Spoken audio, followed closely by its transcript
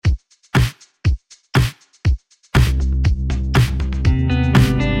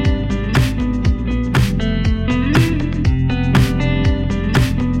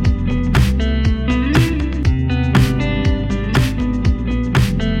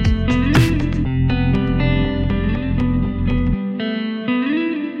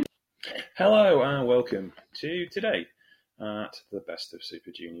welcome to today at the Best of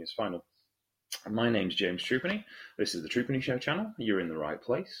Super Juniors final. My name's James Trupany. This is the Trupany Show channel. You're in the right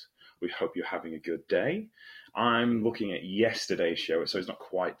place. We hope you're having a good day. I'm looking at yesterday's show, so it's not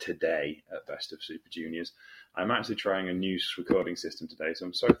quite today at Best of Super Juniors. I'm actually trying a new recording system today, so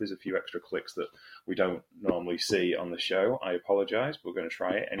I'm sorry if there's a few extra clicks that we don't normally see on the show. I apologise, but we're going to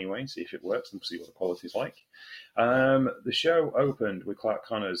try it anyway, see if it works, and see what the quality's like. The show opened with Clark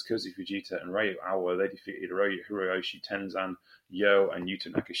Connors, Kazuya Fujita, and Rei Awa. They defeated Hiroyoshi Tenzan, Yo, and Yuta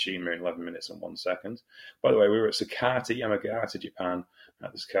Nakashima in 11 minutes and 1 second. By the way, we were at Sakata, Yamagata, Japan,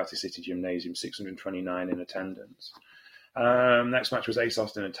 at the Sakata City Gymnasium, 629 in attendance. Next match was Ace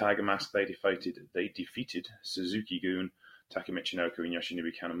Austin and Tiger Mask. They defeated Suzuki-gun, Taka Michinoku, and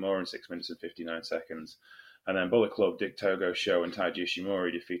Yoshinori Kanemaru in 6 minutes and 59 seconds. And then Bullet Club, Dick Togo, Sho, and Taiji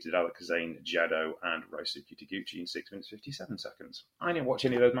Ishimori defeated Alakazane, Jado, and Ryosuke Taguchi in 6 minutes 57 seconds. I didn't watch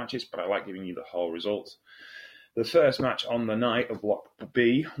any of those matches, but I like giving you the whole results. The first match on the night of Block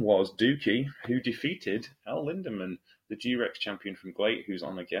B was Dookie, who defeated El Lindemann, the G-Rex champion from Glate, who's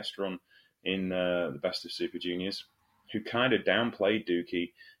on the guest run in the Best of Super Juniors, who kind of downplayed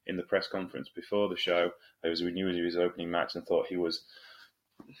Dookie in the press conference before the show. We knew his opening match and thought he was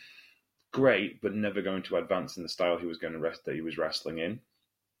great, but never going to advance in the style he was wrestling in,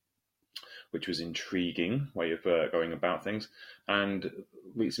 which was intriguing way of going about things. And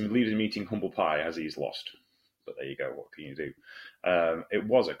leaves him meeting humble pie as he's lost. But there you go, what can you do? It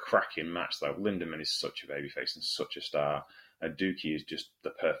was a cracking match, though. Lindemann is such a babyface and such a star. And Dookie is just the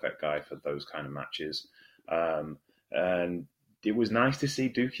perfect guy for those kind of matches. And it was nice to see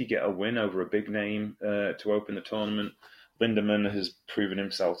Dookie get a win over a big name to open the tournament. Lindemann has proven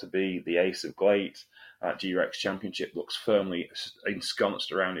himself to be the ace of Glate. G-Rex Championship looks firmly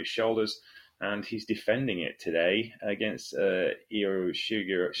ensconced around his shoulders, and he's defending it today against Shigeru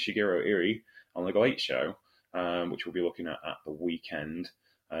Iri on the Glate show, which we'll be looking at the weekend.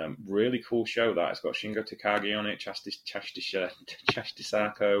 Really cool show that. It's got Shingo Takagi on it, Chashti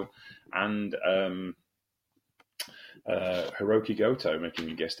Sako, and Hiroki Goto making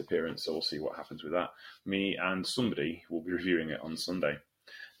a guest appearance, so we'll see what happens with that. Me and somebody will be reviewing it on Sunday.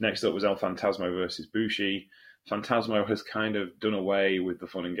 Next up was El Phantasmo versus Bushi. Phantasmo has kind of done away with the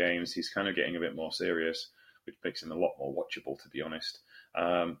fun and games. He's kind of getting a bit more serious, which makes him a lot more watchable, to be honest.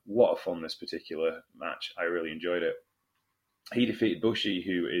 Lot of fun this particular match. I really enjoyed it. He defeated Bushi,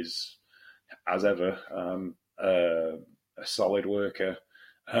 who is, as ever, a solid worker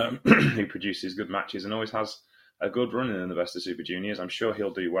who produces good matches and always has a good run in the Best of Super Juniors. I'm sure he'll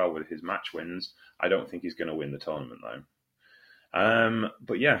do well with his match wins. I don't think he's going to win the tournament, though.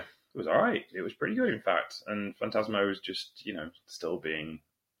 But yeah, it was all right. It was pretty good, in fact. And Phantasmo was just, still being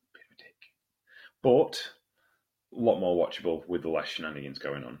a bit of a dick. But a lot more watchable with the less shenanigans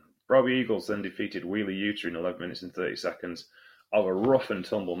going on. Robbie Eagles then defeated Wheeler Yuta in 11 minutes and 30 seconds of a rough and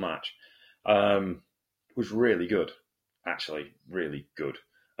tumble match. Was really good, actually. Really good.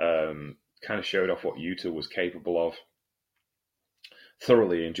 Kind of showed off what Yuta was capable of.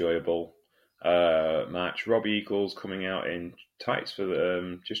 Thoroughly enjoyable match. Robbie Eagles coming out in tights for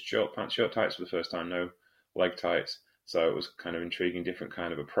the just short tights for the first time, no leg tights. So it was kind of intriguing, different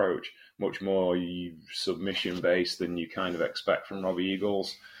kind of approach, much more submission based than you kind of expect from Robbie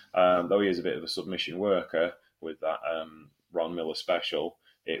Eagles. Though he is a bit of a submission worker with that Ron Miller special,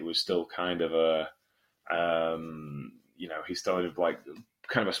 it was still kind of a he's still like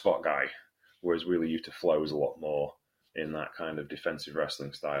kind of a spot guy. Whereas Wheeler Yuta flows a lot more in that kind of defensive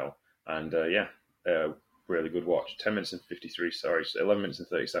wrestling style. And really good watch. 11 minutes and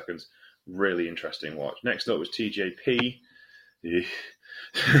 30 seconds. Really interesting watch. Next up was TJP with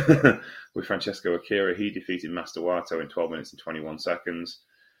Francesco Akira. He defeated Master Wato in 12 minutes and 21 seconds.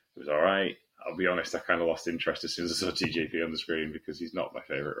 It was all right. I'll be honest, I kind of lost interest as soon as I saw TJP on the screen because he's not my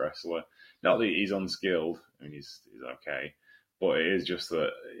favourite wrestler. Not that he's unskilled. I mean, he's okay. But it is just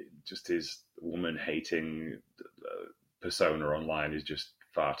that his woman-hating persona online is just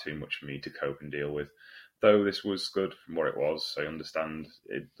far too much for me to cope and deal with. Though this was good from what it was, I understand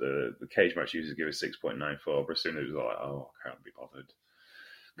it, the cage match users give it 6.94, but as soon as it was like, I can't be bothered.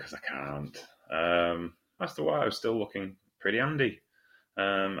 Because I can't. Master Wato was still looking pretty handy.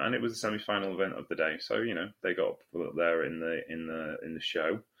 And it was the semi-final event of the day, so they got up there in the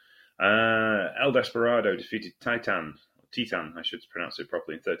show. El Desperado defeated Titan, I should pronounce it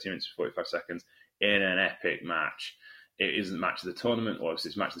properly, in 13 minutes and 45 seconds in an epic match. It isn't match of the tournament. Well, obviously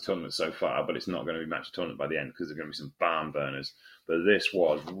it's match of the tournament so far, but it's not going to be match of the tournament by the end because there's going to be some barn burners. But this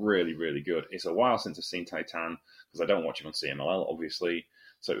was really, really good. It's a while since I've seen Titan because I don't watch him on CMLL, obviously.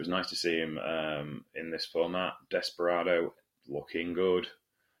 So it was nice to see him in this format. Desperado looking good.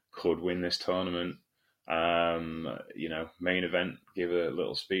 Could win this tournament. Main event give a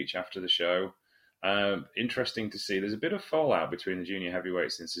little speech after the show. Interesting to see. There's a bit of fallout between the junior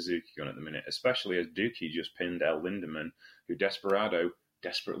heavyweights and Suzuki Gun at the minute, especially as Dookie just pinned El Lindemann, who Desperado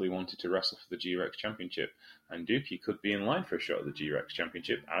desperately wanted to wrestle for the G-Rex Championship. And Dookie could be in line for a shot at the G-Rex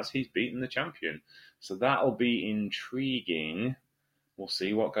Championship as he's beaten the champion. So that'll be intriguing. We'll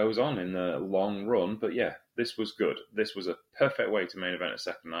see what goes on in the long run. But yeah, this was good. This was a perfect way to main event a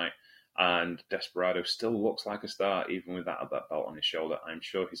second night. And Desperado still looks like a star, even with that belt on his shoulder. I'm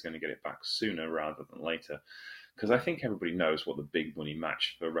sure he's going to get it back sooner rather than later. Because I think everybody knows what the big money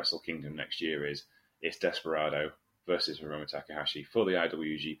match for Wrestle Kingdom next year is. It's Desperado versus Hiromu Takahashi for the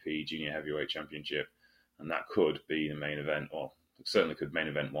IWGP Junior Heavyweight Championship. And that could be the main event, or certainly could main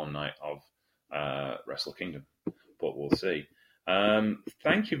event one night of Wrestle Kingdom. But we'll see.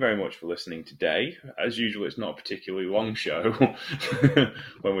 Thank you very much for listening today. As usual, it's not a particularly long show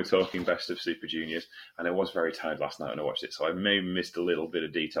when we're talking Best of Super Juniors, and I was very tired last night when I watched it, so I may have missed a little bit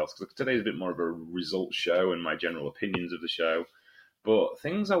of details, because today's a bit more of a results show and my general opinions of the show, but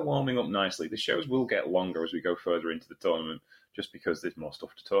things are warming up nicely. The shows will get longer as we go further into the tournament, just because there's more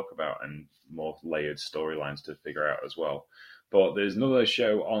stuff to talk about and more layered storylines to figure out as well. But there's another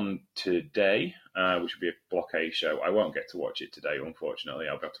show on today, which will be a Block A show. I won't get to watch it today, unfortunately.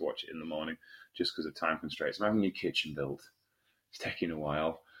 I'll be able to watch it in the morning just because of time constraints. I'm having a new kitchen built. It's taking a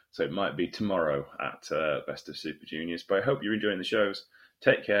while. So it might be tomorrow at Best of Super Juniors. But I hope you're enjoying the shows.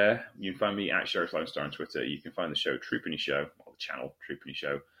 Take care. You can find me at Sheriff Lone Star on Twitter. You can find the show Troopany Show, or the channel Troopany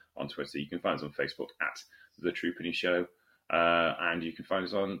Show on Twitter. You can find us on Facebook at The Troopany Show. And you can find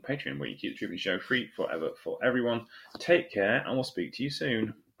us on Patreon, where you keep the Troopany Show free forever for everyone. Take care, and we'll speak to you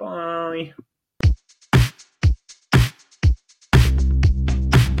soon. Bye.